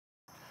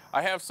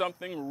I have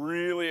something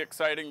really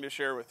exciting to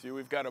share with you.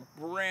 We've got a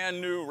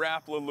brand new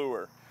Rapala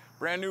lure.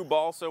 Brand new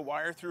balsa,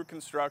 wire through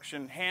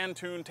construction, hand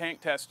tuned, tank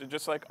tested,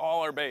 just like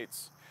all our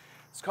baits.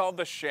 It's called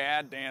the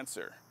Shad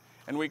Dancer.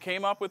 And we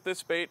came up with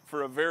this bait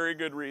for a very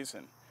good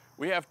reason.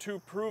 We have two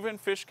proven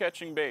fish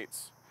catching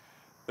baits.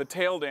 The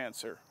Tail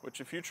Dancer,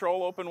 which if you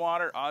troll open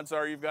water, odds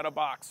are you've got a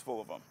box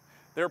full of them.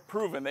 They're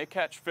proven, they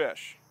catch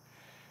fish.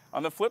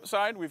 On the flip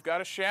side, we've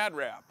got a Shad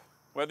Rap.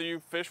 Whether you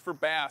fish for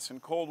bass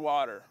in cold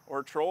water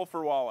or troll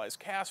for walleyes,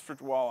 cast for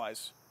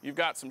walleyes, you've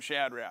got some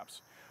Shad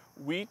Raps.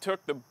 We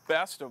took the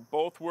best of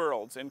both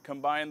worlds and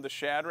combined the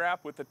Shad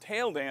Rap with the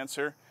Tail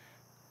Dancer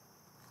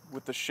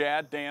with the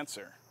Shad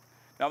Dancer.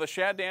 Now the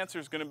Shad Dancer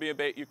is going to be a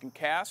bait you can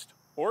cast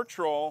or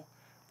troll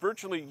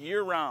virtually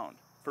year-round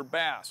for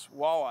bass,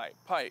 walleye,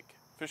 pike,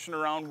 fishing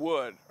around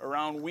wood,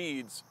 around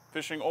weeds,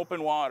 fishing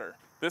open water.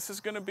 This is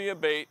going to be a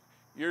bait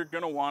you're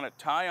going to want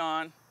to tie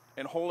on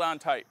and hold on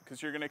tight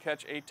because you're going to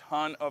catch a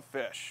ton of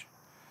fish.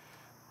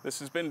 This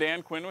has been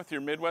Dan Quinn with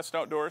your Midwest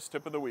Outdoors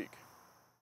Tip of the Week.